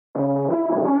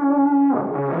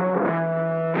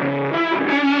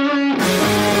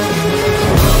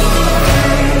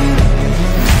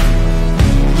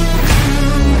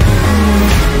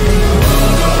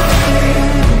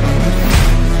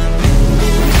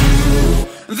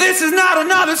This is not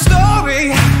another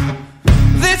story.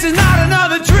 This is not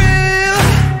another drill.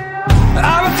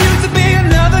 I refuse to be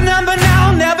another number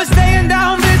now. Never staying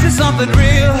down, this is something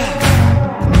real.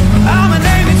 I'm a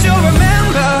name that you'll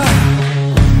remember.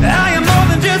 I am more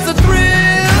than just a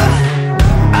thrill.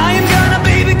 I am gonna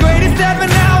be the greatest ever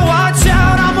now. Watch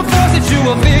out, I'm a force that you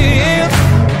will feel.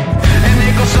 And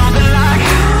it goes something like,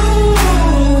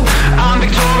 I'm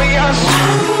victorious.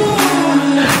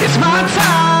 It's my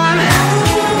time.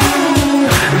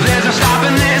 There's no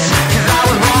stopping this, 'cause I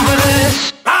was born for this.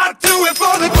 I do it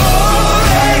for the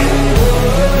glory.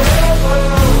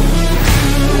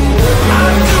 I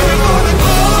do it for the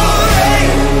glory.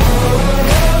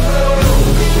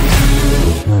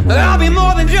 I'll be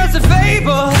more than just a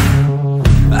fable.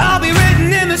 I'll be written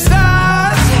in the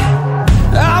stars.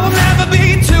 I will never be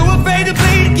too afraid to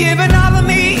bleed, giving all of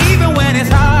me even when it's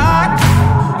hard.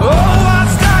 Oh, I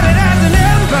started as an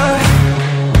ember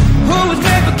who was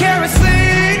made for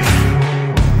kerosene,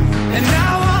 and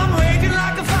now I'm raging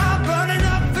like a fire, burning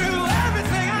up through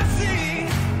everything I see.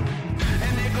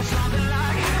 And it goes something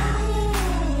like,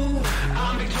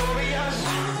 I'm victorious.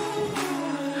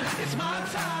 It's my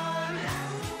time.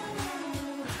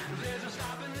 There's no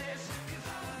stopping this.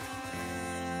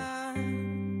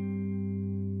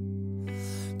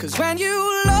 'Cause when you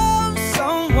love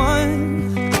someone,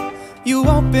 you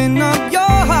open up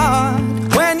your heart.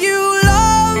 When you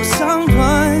love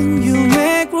someone, you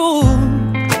make room.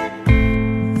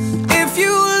 If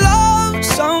you love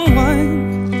someone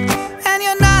and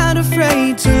you're not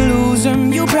afraid to lose them,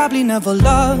 you probably never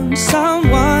loved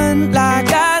someone like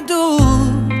I do.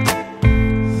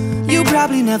 You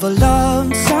probably never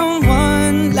loved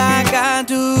someone like I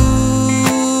do.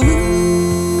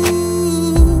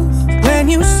 When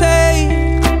you say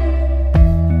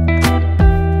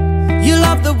you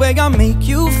love the way I make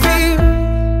you feel,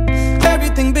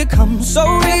 everything becomes so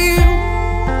real.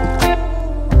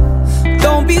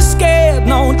 Don't be scared,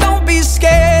 no, don't be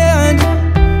scared,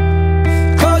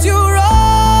 'cause you're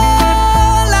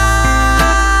all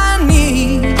I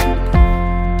need.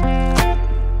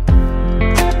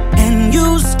 And you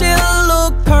still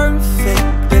look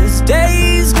perfect as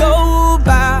days go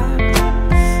by.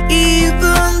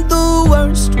 Even the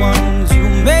worst ones, you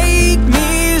make me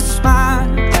smile.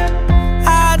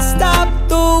 I'd stop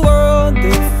the world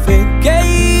if it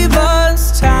gave us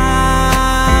time.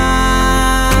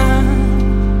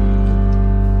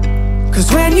 'Cause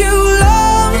when you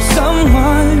love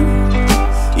someone,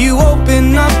 you open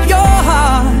up your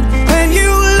heart. When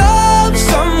you love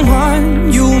someone,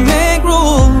 you make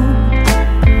room.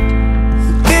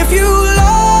 If you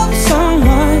love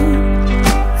someone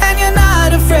and you're not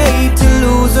afraid to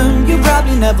lose them, you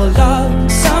probably never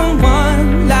loved someone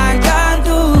like I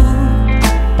do.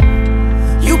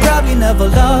 You probably never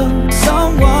loved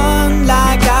someone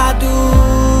like I do.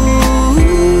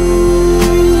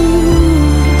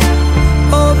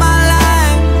 All my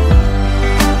life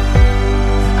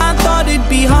I thought it'd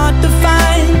be hard to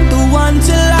find the one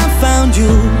till I found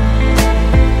you,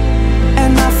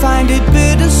 and I find it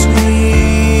bittersweet.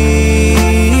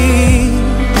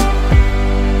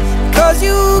 'Cause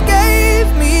you gave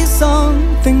me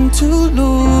something to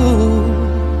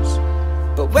lose.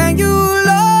 But when you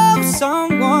love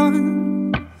someone,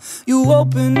 you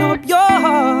open up your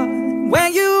heart. When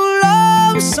you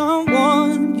love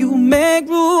someone, you make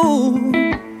room.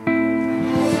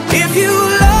 If you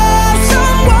love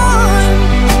someone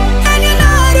and you're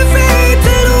not afraid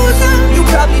to lose them, you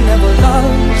probably never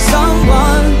loved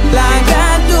someone